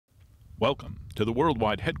Welcome to the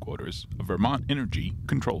worldwide headquarters of Vermont Energy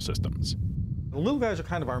Control Systems. The little guys are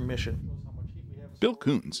kind of our mission. Bill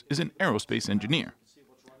Coons is an aerospace engineer.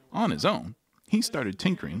 On his own, he started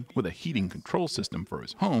tinkering with a heating control system for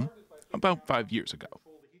his home about 5 years ago.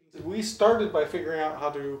 We started by figuring out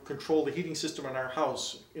how to control the heating system in our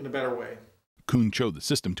house in a better way. Coons showed the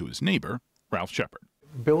system to his neighbor, Ralph Shepard.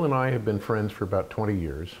 Bill and I have been friends for about 20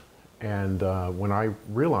 years, and when I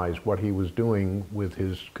realized what he was doing with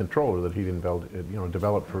his controller that he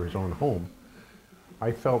developed for his own home,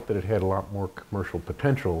 I felt that it had a lot more commercial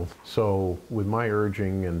potential. So with my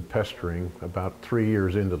urging and pestering, about 3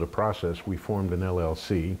 years into the process, we formed an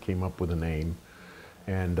LLC, came up with a name,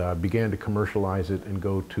 and began to commercialize it and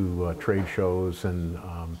go to trade shows and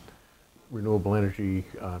renewable energy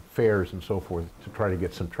fairs and so forth to try to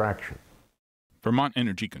get some traction. Vermont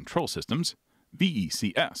Energy Control Systems,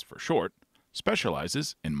 VECS for short,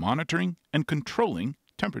 specializes in monitoring and controlling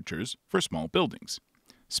temperatures for small buildings,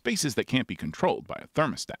 spaces that can't be controlled by a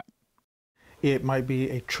thermostat. It might be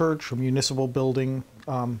a church, a municipal building.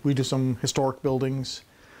 We do some historic buildings,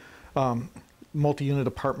 multi-unit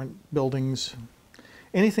apartment buildings.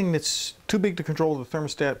 Anything that's too big to control the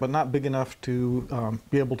thermostat but not big enough to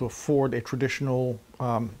be able to afford a traditional,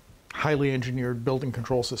 highly engineered building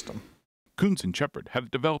control system. Coons and Shepard have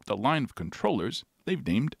developed a line of controllers they've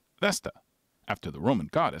named Vesta, after the Roman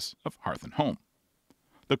goddess of hearth and home.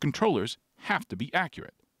 The controllers have to be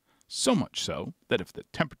accurate, so much so that if the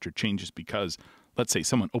temperature changes because, let's say,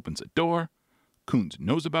 someone opens a door, Coons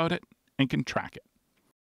knows about it and can track it.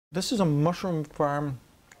 This is a mushroom farm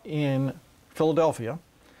in Philadelphia.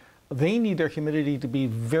 They need their humidity to be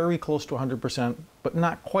very close to 100%, but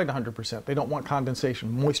not quite 100%. They don't want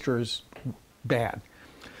condensation. Moisture is bad.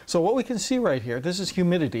 So what we can see right here, this is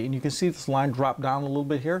humidity, and you can see this line drop down a little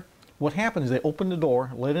bit here. What happened is they opened the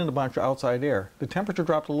door, let in a bunch of outside air. The temperature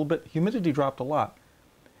dropped a little bit, humidity dropped a lot.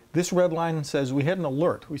 This red line says we had an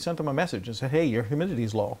alert. We sent them a message and said, hey, your humidity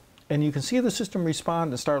is low. And you can see the system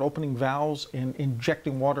respond and start opening valves and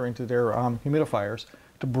injecting water into their humidifiers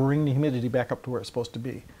to bring the humidity back up to where it's supposed to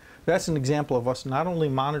be. That's an example of us not only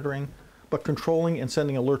monitoring, but controlling and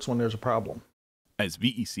sending alerts when there's a problem. As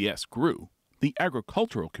VECS grew, the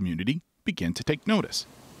agricultural community began to take notice.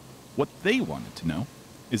 What they wanted to know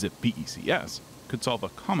is if VECS could solve a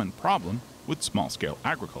common problem with small-scale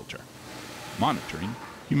agriculture: monitoring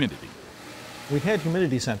humidity. We had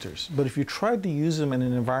humidity sensors, but if you tried to use them in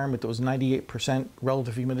an environment that was 98%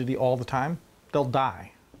 relative humidity all the time, they'll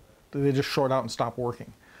die. They just short out and stop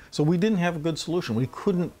working. So we didn't have a good solution. We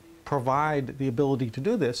couldn't provide the ability to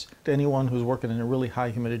do this to anyone who's working in a really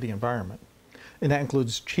high humidity environment. And that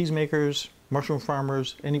includes cheesemakers, mushroom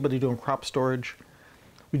farmers, anybody doing crop storage.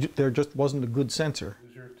 There just wasn't a good sensor.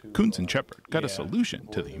 Coons and Shepard got a solution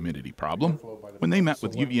to the humidity problem when they met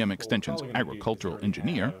with UVM Extension's agricultural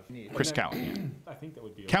engineer, Chris Callahan.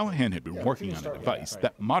 Callahan had been working on a device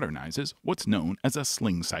that modernizes what's known as a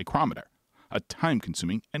sling psychrometer, a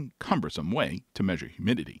time-consuming and cumbersome way to measure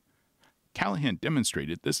humidity. Callahan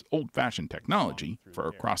demonstrated this old-fashioned technology for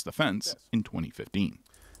Across the Fence in 2015.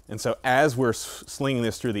 And so as we're slinging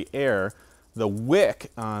this through the air, the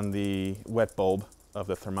wick on the wet bulb of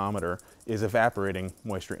the thermometer is evaporating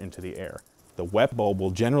moisture into the air. The wet bulb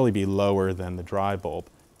will generally be lower than the dry bulb,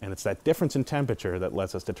 and it's that difference in temperature that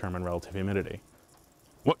lets us determine relative humidity.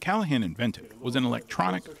 What Callahan invented was an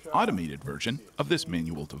electronic, automated version of this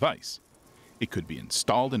manual device. It could be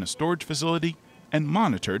installed in a storage facility and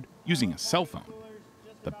monitored using a cell phone.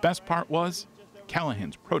 The best part was,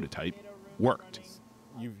 Callahan's prototype worked.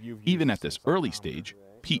 Even at this early stage,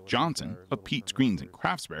 Pete Johnson of Pete's Greens in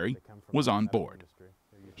Craftsbury was on board.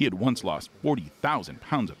 He had once lost 40,000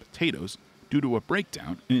 pounds of potatoes due to a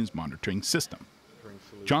breakdown in his monitoring system.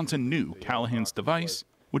 Johnson knew Callahan's device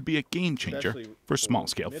would be a game changer for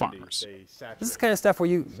small-scale farmers. This is the kind of stuff where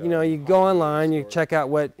you go online, you check out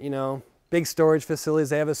what, big storage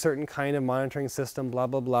facilities, they have a certain kind of monitoring system, blah,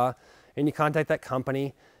 blah, blah, and you contact that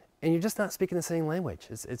company, and you're just not speaking the same language.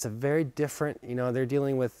 It's a very different, they're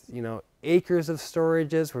dealing with, acres of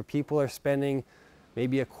storages where people are spending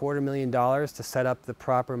maybe $250,000 to set up the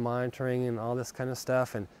proper monitoring and all this kind of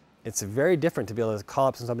stuff. And it's very different to be able to call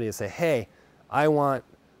up somebody and say, hey, I want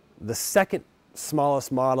the second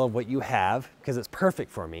smallest model of what you have because it's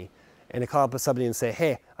perfect for me. And to call up with somebody and say,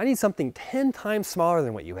 hey, I need something 10 times smaller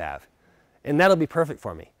than what you have. And that'll be perfect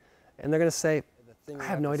for me. And they're going to say, I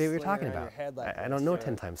have no idea what you're talking about. I don't know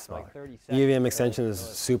 10 times smaller. UVM Extension is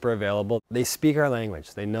super available. They speak our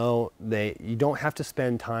language. They know, you don't have to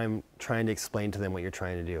spend time trying to explain to them what you're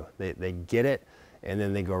trying to do. They get it, and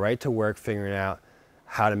then they go right to work figuring out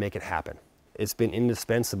how to make it happen. It's been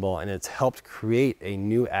indispensable, and it's helped create a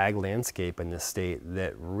new ag landscape in this state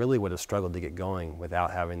that really would have struggled to get going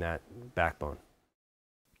without having that backbone.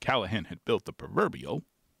 Callahan had built the proverbial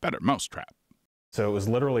better mousetrap. So it was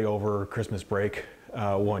literally over Christmas break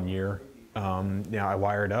one year. I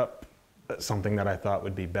wired up something that I thought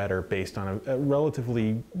would be better based on a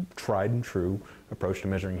relatively tried and true approach to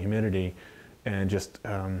measuring humidity, and just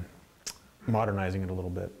modernizing it a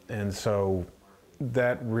little bit. And so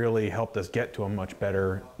that really helped us get to a much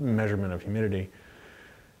better measurement of humidity.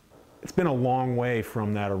 It's been a long way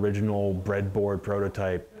from that original breadboard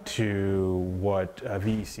prototype to what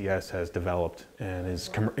VECS has developed and is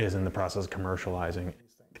in the process of commercializing.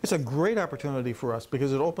 It's a great opportunity for us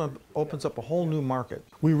because it opens up a whole new market.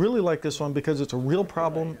 We really like this one because it's a real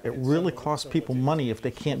problem. It really costs people money if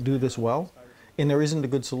they can't do this well, and there isn't a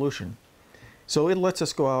good solution. So it lets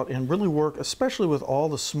us go out and really work, especially with all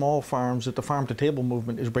the small farms that the farm-to-table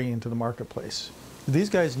movement is bringing into the marketplace. These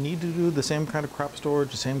guys need to do the same kind of crop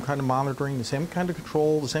storage, the same kind of monitoring, the same kind of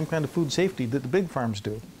control, the same kind of food safety that the big farms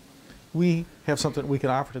do. We have something we can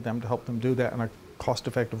offer to them to help them do that in a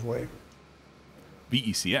cost-effective way.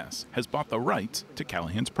 VECS has bought the rights to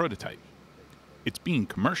Callahan's prototype. It's being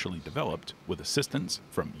commercially developed with assistance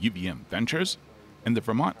from UVM Ventures and the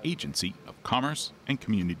Vermont Agency of Commerce and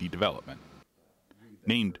Community Development.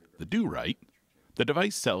 Named the DewRight, the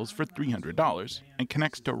device sells for $300 and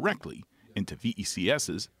connects directly into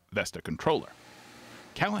VECS's Vesta controller.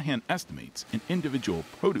 Callahan estimates an individual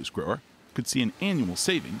produce grower could see an annual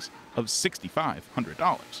savings of $6,500.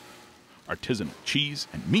 Artisanal cheese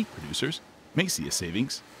and meat producers may see a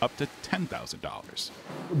savings up to $10,000.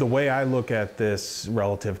 The way I look at this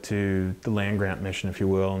relative to the land grant mission, if you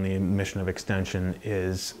will, and the mission of extension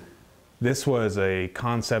is this was a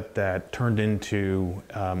concept that turned into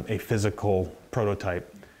a physical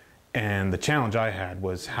prototype. And the challenge I had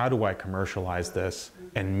was, how do I commercialize this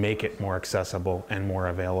and make it more accessible and more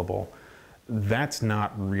available? That's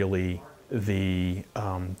not really that's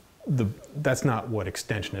not what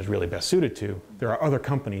extension is really best suited to. There are other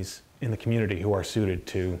companies in the community who are suited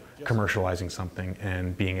to commercializing something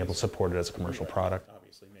and being able to support it as a commercial product.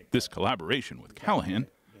 This collaboration with Callahan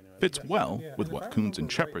fits well with what Coons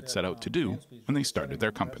and Shepard set out to do when they started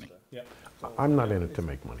their company. I'm not in it to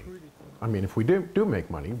make money. I mean, if we do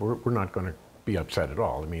make money, we're not going to be upset at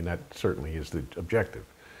all. I mean, that certainly is the objective.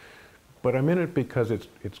 But I'm in it because it's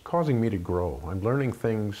causing me to grow. I'm learning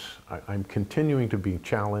things. I'm continuing to be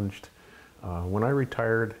challenged. When I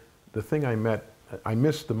retired, the thing I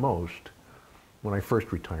missed the most when I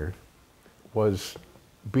first retired was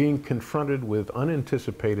being confronted with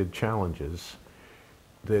unanticipated challenges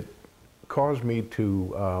that caused me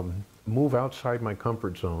to move outside my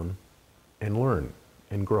comfort zone and learn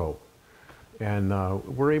and grow. And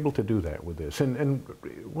we're able to do that with this. And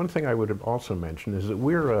one thing I would also mention is that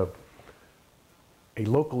we're a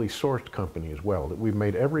locally sourced company as well, that we've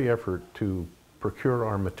made every effort to procure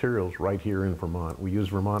our materials right here in Vermont. We use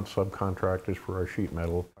Vermont subcontractors for our sheet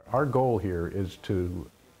metal. Our goal here is to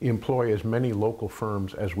employ as many local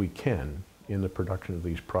firms as we can in the production of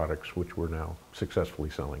these products, which we're now successfully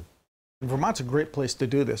selling. Vermont's a great place to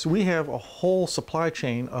do this. We have a whole supply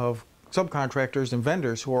chain of subcontractors and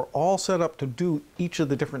vendors who are all set up to do each of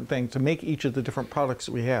the different things, to make each of the different products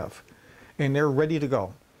that we have. And they're ready to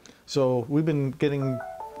go. So we've been getting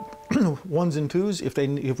ones and twos. If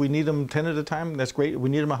we need them 10 at a time, that's great. If we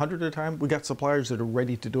need them 100 at a time, we got suppliers that are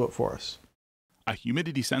ready to do it for us. A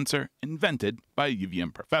humidity sensor invented by a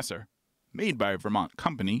UVM professor, made by a Vermont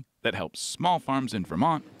company that helps small farms in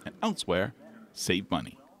Vermont and elsewhere save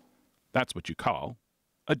money. That's what you call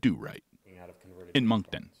a DewRight. In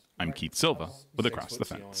Moncton, I'm Keith Silva with Across the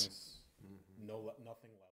Fence.